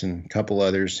France and a couple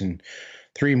others, and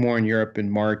 3 more in Europe in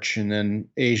March, and then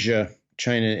Asia,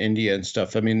 China, India, and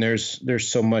stuff. I mean, there's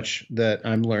so much that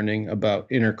I'm learning about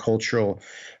intercultural,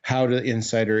 how the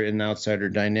insider and outsider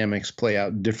dynamics play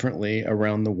out differently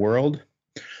around the world.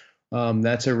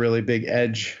 That's a really big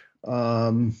edge.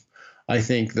 I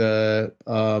think the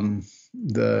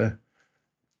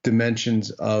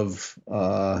dimensions of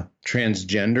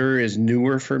transgender is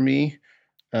newer for me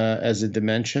as a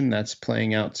dimension that's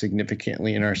playing out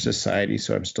significantly in our society.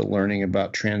 So I'm still learning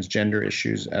about transgender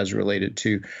issues as related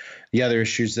to the other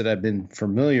issues that I've been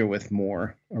familiar with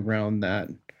more around that.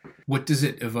 What does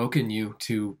it evoke in you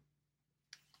to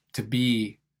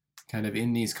be kind of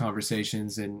in these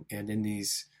conversations and in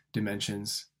these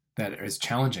dimensions that is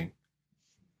challenging?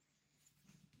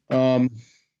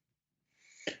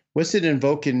 What's it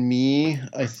invoke in me?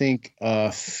 I think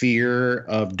fear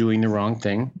of doing the wrong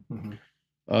thing,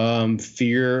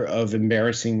 fear of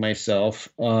embarrassing myself.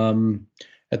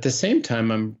 At the same time,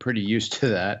 I'm pretty used to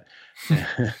that.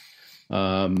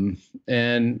 I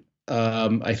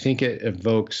think it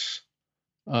evokes,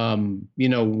 one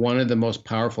of the most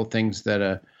powerful things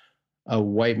that a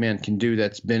white man can do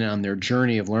that's been on their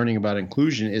journey of learning about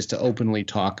inclusion is to openly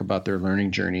talk about their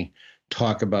learning journey,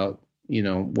 talk about,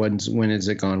 when has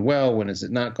it gone well, when has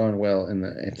it not gone well. And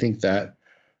I think that,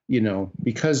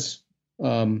 because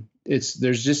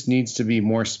there just needs to be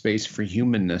more space for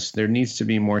humanness. There needs to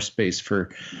be more space for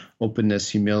openness,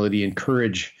 humility, and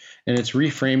courage. And it's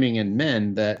reframing in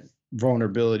men that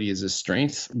vulnerability is a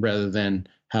strength rather than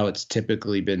how it's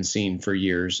typically been seen for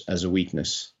years as a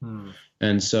weakness.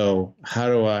 And so how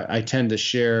do I tend to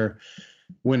share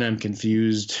when I'm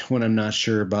confused, when I'm not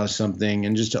sure about something,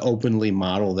 and just to openly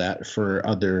model that for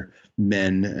other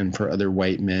men and for other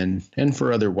white men and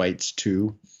for other whites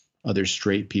too, other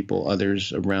straight people,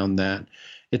 others around that.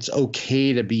 It's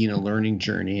okay to be in a learning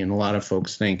journey. And a lot of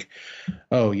folks think,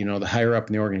 the higher up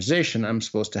in the organization, I'm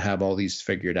supposed to have all these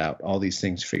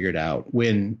things figured out,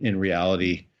 when in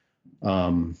reality,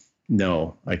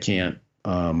 no, I can't.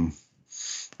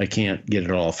 I can't get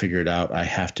it all figured out. I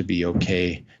have to be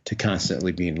okay to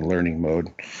constantly be in learning mode.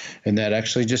 And that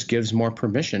actually just gives more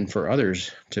permission for others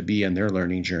to be in their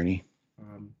learning journey.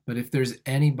 But if there's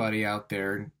anybody out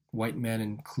there, white men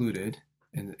included,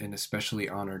 and especially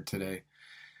honored today,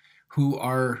 who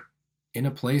are in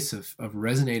a place of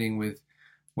resonating with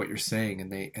what you're saying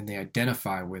and they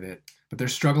identify with it, but they're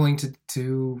struggling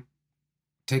to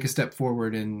take a step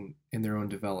forward in their own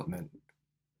development,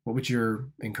 what would your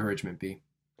encouragement be?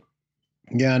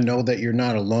 Yeah, know that you're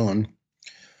not alone.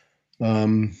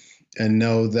 And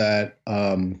know that,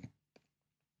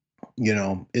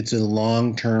 it's a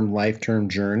long-term, life-term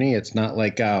journey. It's not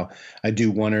like, I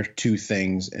do 1 or 2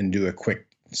 things and do a quick,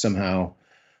 somehow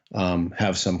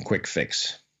have some quick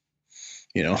fix.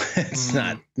 It's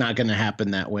not going to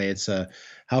happen that way. It's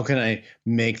how can I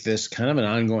make this kind of an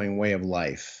ongoing way of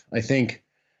life? I think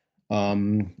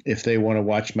if they want to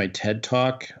watch my TED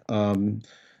Talk,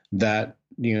 that,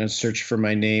 search for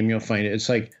my name, you'll find it. It's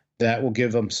like that will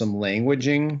give them some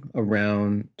languaging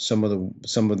around some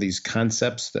of these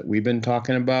concepts that we've been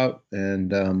talking about.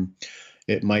 And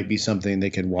it might be something they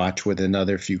can watch with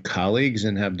another few colleagues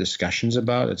and have discussions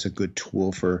about. It's a good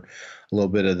tool for a little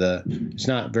bit of it's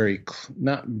not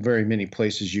very many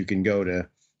places you can go to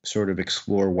sort of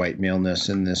explore white maleness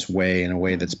in this way, in a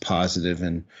way that's positive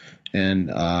and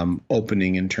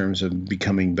opening in terms of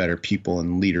becoming better people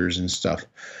and leaders and stuff.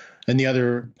 And the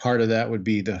other part of that would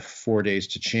be the 4 Days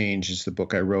to Change is the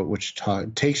book I wrote, which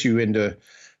takes you into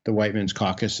the White Men's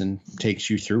Caucus and takes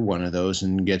you through one of those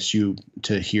and gets you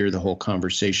to hear the whole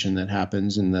conversation that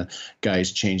happens and the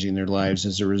guys changing their lives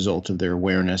as a result of their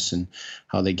awareness and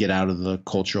how they get out of the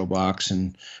cultural box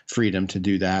and freedom to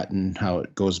do that and how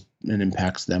it goes and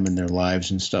impacts them in their lives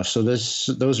and stuff. So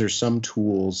those are some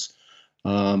tools.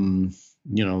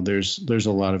 There's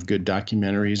a lot of good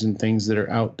documentaries and things that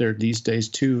are out there these days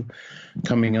too,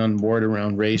 coming on board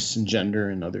around race and gender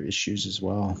and other issues as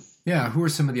well. Yeah. Who are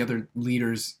some of the other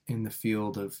leaders in the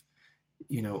field of,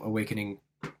 awakening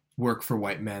work for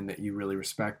white men that you really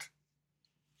respect?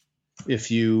 If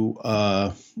you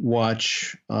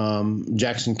watch,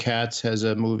 Jackson Katz has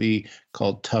a movie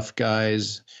called Tough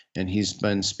Guys, and he's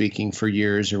been speaking for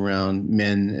years around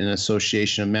men in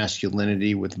association of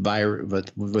masculinity with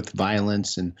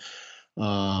violence. And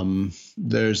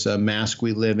there's a Mask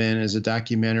We Live In as a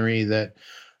documentary that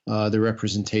the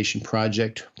Representation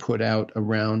Project put out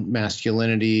around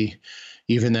masculinity.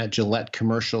 Even that Gillette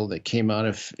commercial that came out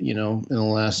of, in the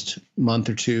last month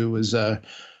or two was some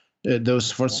of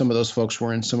those folks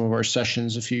were in some of our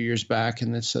sessions a few years back,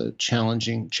 and it's a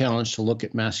challenge to look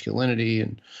at masculinity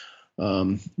and,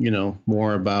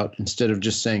 more about, instead of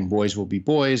just saying boys will be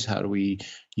boys, how do we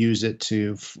use it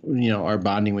to, our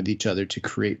bonding with each other to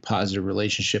create positive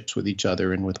relationships with each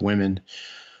other and with women.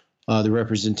 The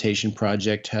Representation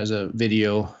Project has a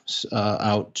video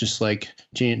out, just like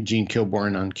Gene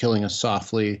Kilborn on Killing Us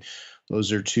Softly.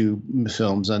 Those are two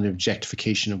films on the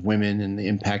objectification of women and the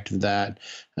impact of that,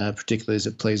 particularly as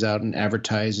it plays out in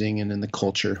advertising and in the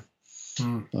culture.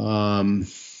 Tim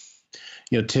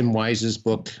Wise's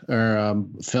book or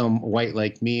film White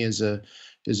Like Me is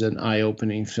an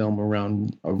eye-opening film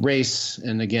around race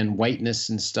and, again, whiteness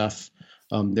and stuff.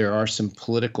 There are some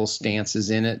political stances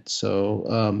in it,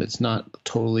 so it's not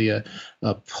totally a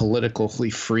politically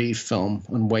free film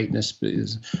on whiteness.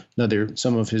 But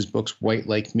some of his books, White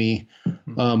Like Me,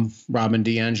 Robin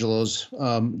DiAngelo's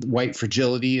White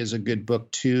Fragility is a good book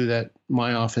too that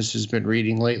my office has been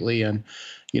reading lately. And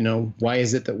why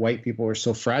is it that white people are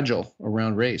so fragile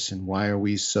around race, and why are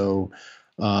we so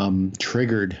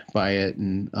triggered by it?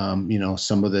 And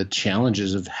some of the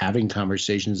challenges of having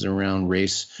conversations around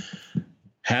race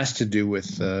has to do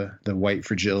with the white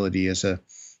fragility as a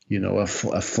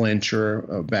flinch or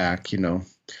a back,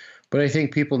 But I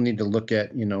think people need to look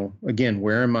at, again,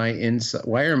 where am I inside?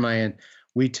 Why am I in?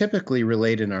 We typically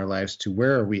relate in our lives to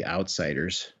where are we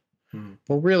outsiders?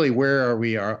 Well, really, where are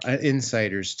we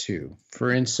insiders too?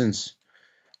 For instance,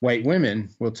 white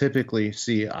women will typically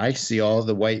I see all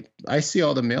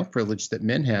the male privilege that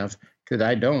men have because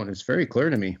I don't. It's very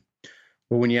clear to me.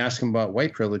 But when you ask them about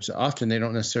white privilege, often they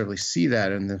don't necessarily see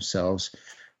that in themselves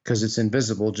because it's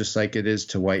invisible, just like it is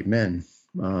to white men.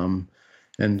 And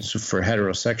so for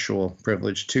heterosexual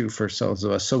privilege too, for some of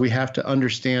us. So we have to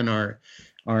understand our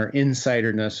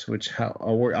insiderness,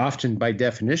 we're often, by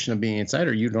definition of being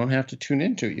insider, you don't have to tune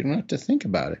into it. You don't have to think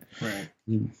about it. Right.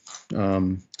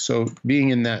 So being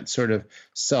in that sort of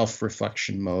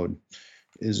self-reflection mode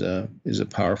is a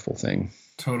powerful thing.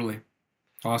 Totally.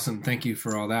 Awesome. Thank you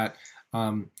for all that.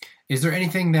 Is there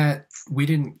anything that we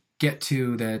didn't get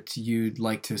to that you'd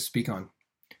like to speak on?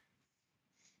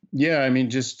 Yeah, I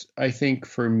mean, I think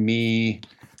for me,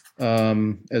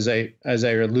 as I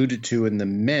alluded to in the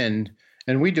men,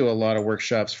 and we do a lot of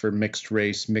workshops for mixed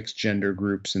race, mixed gender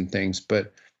groups and things,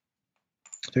 but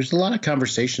there's a lot of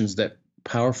conversations that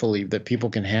people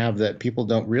can have that people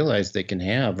don't realize they can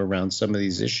have around some of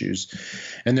these issues.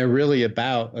 And they're really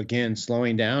about, again,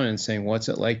 slowing down and saying, what's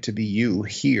it like to be you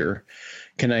here?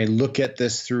 Can I look at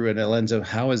this through a lens of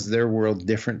how is their world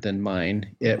different than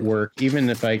mine at work, even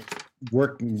if I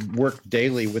work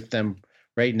daily with them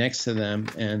right next to them?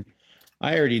 And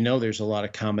I already know there's a lot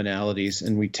of commonalities,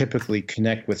 and we typically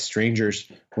connect with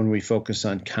strangers when we focus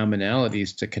on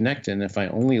commonalities to connect. And if I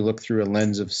only look through a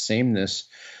lens of sameness,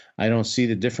 I don't see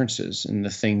the differences in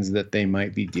the things that they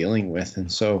might be dealing with.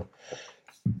 And so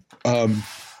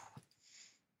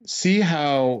see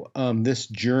how this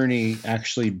journey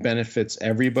actually benefits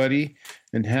everybody,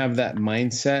 and have that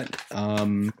mindset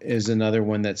is another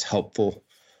one that's helpful.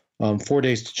 4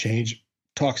 Days to Change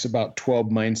talks about 12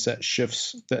 mindset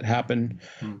shifts that happen.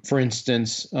 For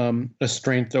instance, a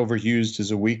strength overused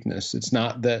is a weakness. It's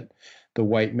not that the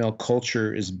white male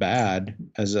culture is bad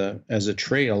as a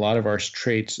trait. A lot of our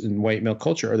traits in white male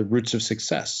culture are the roots of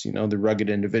success. The rugged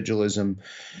individualism,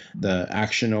 the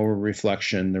action over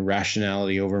reflection, the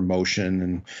rationality over motion,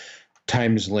 and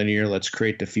time is linear. Let's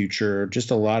create the future.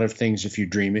 Just a lot of things. If you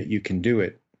dream it, you can do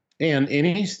it. And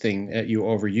anything that you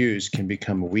overuse can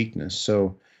become a weakness.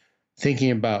 So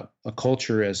thinking about a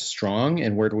culture as strong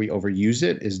and where do we overuse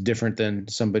it is different than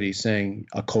somebody saying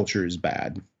a culture is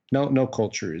bad. No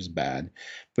culture is bad,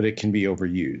 but it can be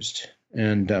overused.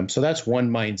 And so that's one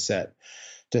mindset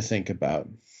to think about.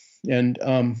 And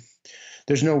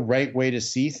there's no right way to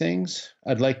see things.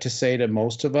 I'd like to say to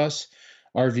most of us,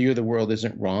 our view of the world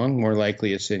isn't wrong. More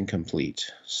likely it's incomplete.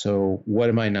 So what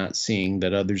am I not seeing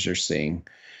that others are seeing?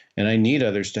 And I need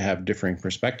others to have differing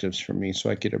perspectives from me so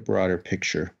I get a broader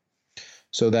picture.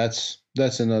 So that's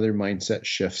another mindset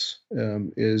shift,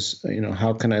 is,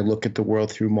 how can I look at the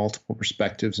world through multiple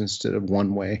perspectives instead of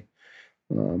one way?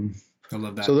 I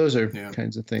love that. So those are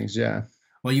kinds of things. Yeah.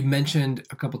 Well, you mentioned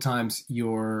a couple times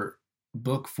your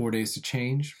book, 4 Days to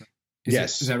Change.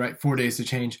 Is that right? 4 Days to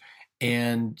Change.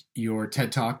 And your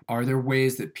TED Talk. Are there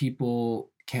ways that people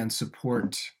can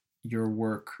support your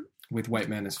work with White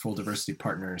Men as Full Diversity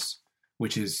Partners,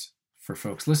 which is, for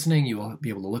folks listening, you will be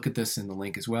able to look at this in the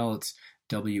link as well. It's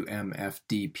wmfdp.com.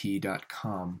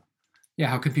 Yeah,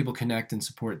 how can people connect and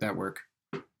support that work?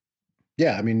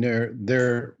 Yeah, I mean,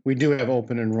 we do have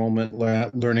open enrollment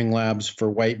learning labs for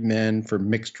white men, for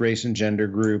mixed race and gender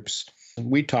groups.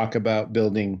 We talk about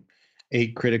building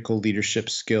 8 critical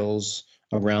leadership skills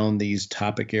around these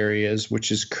topic areas,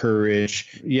 which is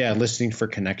courage, listening for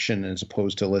connection as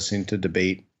opposed to listening to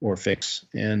debate or fix,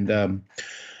 and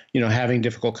having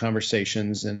difficult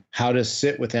conversations, and how to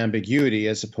sit with ambiguity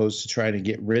as opposed to trying to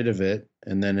get rid of it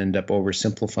and then end up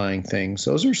oversimplifying things.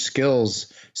 Those are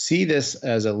skills. See this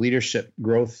as a leadership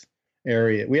growth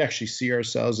area. We actually see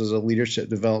ourselves as a leadership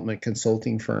development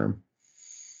consulting firm,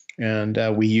 and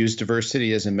we use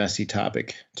diversity as a messy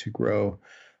topic to grow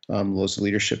those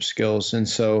leadership skills. And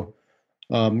so,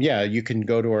 you can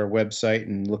go to our website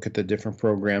and look at the different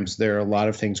programs. There are a lot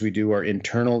of things we do are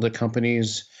internal to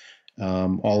companies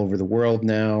all over the world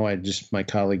now. My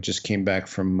colleague just came back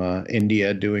from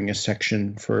India doing a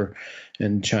section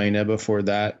in China before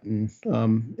that. And,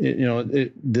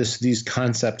 these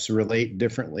concepts relate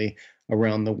differently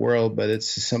around the world, but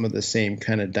it's some of the same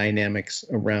kind of dynamics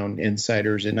around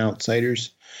insiders and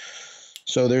outsiders.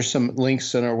 So there's some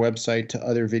links on our website to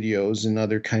other videos and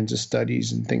other kinds of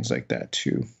studies and things like that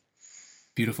too.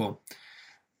 Beautiful.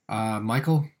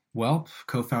 Michael Welp,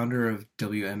 co-founder of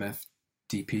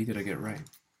WMFDP. Did I get it right?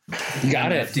 You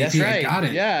got it. That's right. I got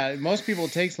it. Yeah, most people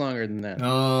it takes longer than that.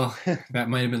 Oh, that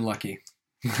might have been lucky.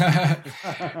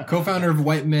 Co-founder of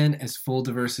White Men as Full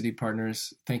Diversity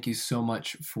Partners. Thank you so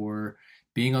much for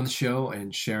being on the show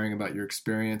and sharing about your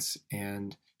experience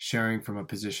and sharing from a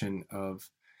position of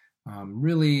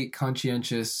really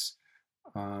conscientious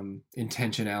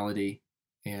intentionality.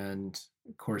 And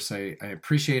of course, I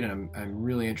appreciate it. I'm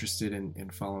really interested in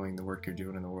following the work you're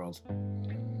doing in the world.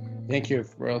 Thank you.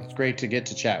 Well, it's great to get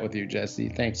to chat with you, Jesse.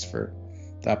 Thanks for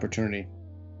the opportunity.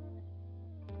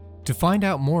 To find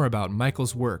out more about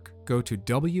Michael's work, go to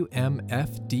wmfdp.com.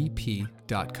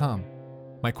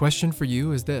 My question for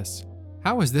you is this: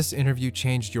 how has this interview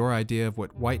changed your idea of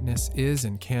what whiteness is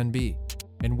and can be?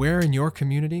 And where in your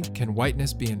community can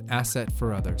whiteness be an asset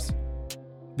for others?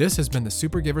 This has been the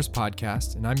Supergivers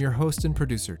podcast, and I'm your host and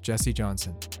producer, Jesse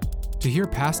Johnson. To hear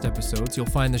past episodes, you'll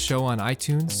find the show on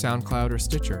iTunes, SoundCloud, or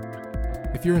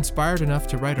Stitcher. If you're inspired enough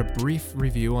to write a brief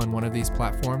review on one of these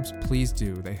platforms, please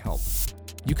do. They help.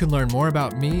 You can learn more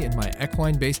about me and my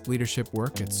equine-based leadership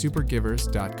work at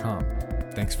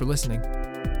supergivers.com. Thanks for listening.